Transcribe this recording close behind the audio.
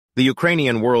The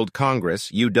Ukrainian World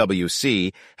Congress,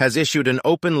 UWC, has issued an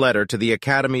open letter to the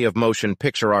Academy of Motion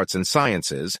Picture Arts and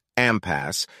Sciences,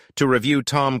 AMPAS, to review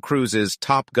Tom Cruise's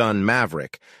Top Gun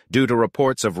Maverick due to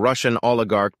reports of Russian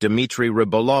oligarch Dmitry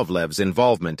Rybolovlev's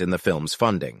involvement in the film's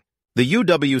funding. The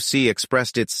UWC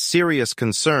expressed its serious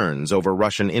concerns over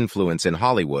Russian influence in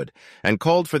Hollywood and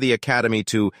called for the Academy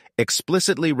to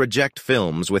explicitly reject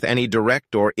films with any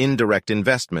direct or indirect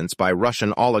investments by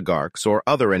Russian oligarchs or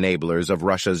other enablers of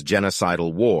Russia's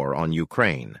genocidal war on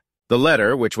Ukraine. The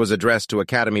letter, which was addressed to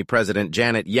Academy President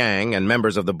Janet Yang and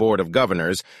members of the Board of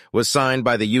Governors, was signed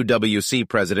by the UWC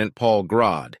President Paul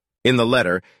Grod. In the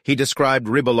letter, he described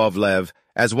Rybolovlev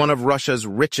as one of Russia's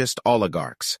richest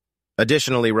oligarchs,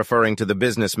 additionally referring to the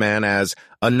businessman as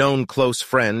a known close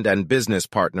friend and business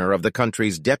partner of the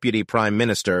country's Deputy Prime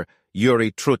Minister,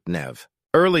 Yury Trutnev.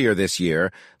 Earlier this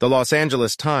year, the Los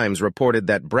Angeles Times reported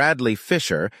that Bradley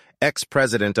Fisher,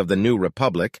 ex-president of the New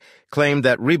Republic, claimed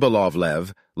that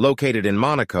Rybolovlev, located in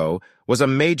Monaco, was a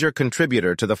major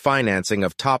contributor to the financing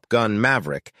of Top Gun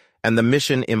Maverick and the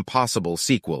Mission Impossible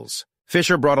sequels.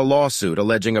 Fisher brought a lawsuit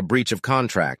alleging a breach of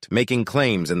contract, making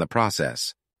claims in the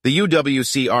process. The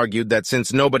UWC argued that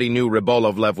since nobody knew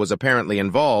Rybolovlev was apparently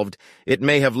involved, it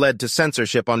may have led to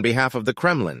censorship on behalf of the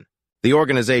Kremlin. The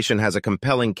organization has a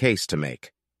compelling case to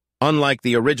make. Unlike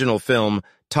the original film,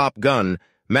 Top Gun,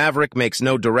 Maverick makes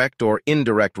no direct or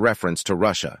indirect reference to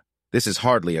Russia. This is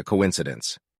hardly a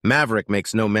coincidence. Maverick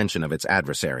makes no mention of its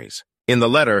adversaries. In the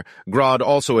letter, Grod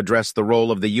also addressed the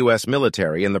role of the U.S.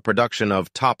 military in the production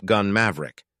of Top Gun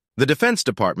Maverick. The Defense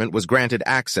Department was granted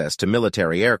access to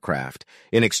military aircraft,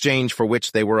 in exchange for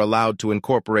which they were allowed to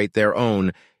incorporate their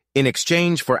own. In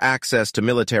exchange for access to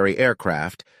military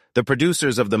aircraft, the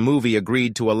producers of the movie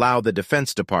agreed to allow the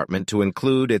Defense Department to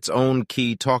include its own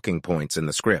key talking points in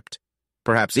the script.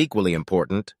 Perhaps equally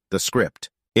important, the script.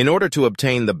 In order to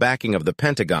obtain the backing of the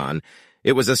Pentagon,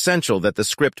 it was essential that the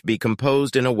script be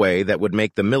composed in a way that would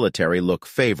make the military look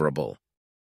favorable.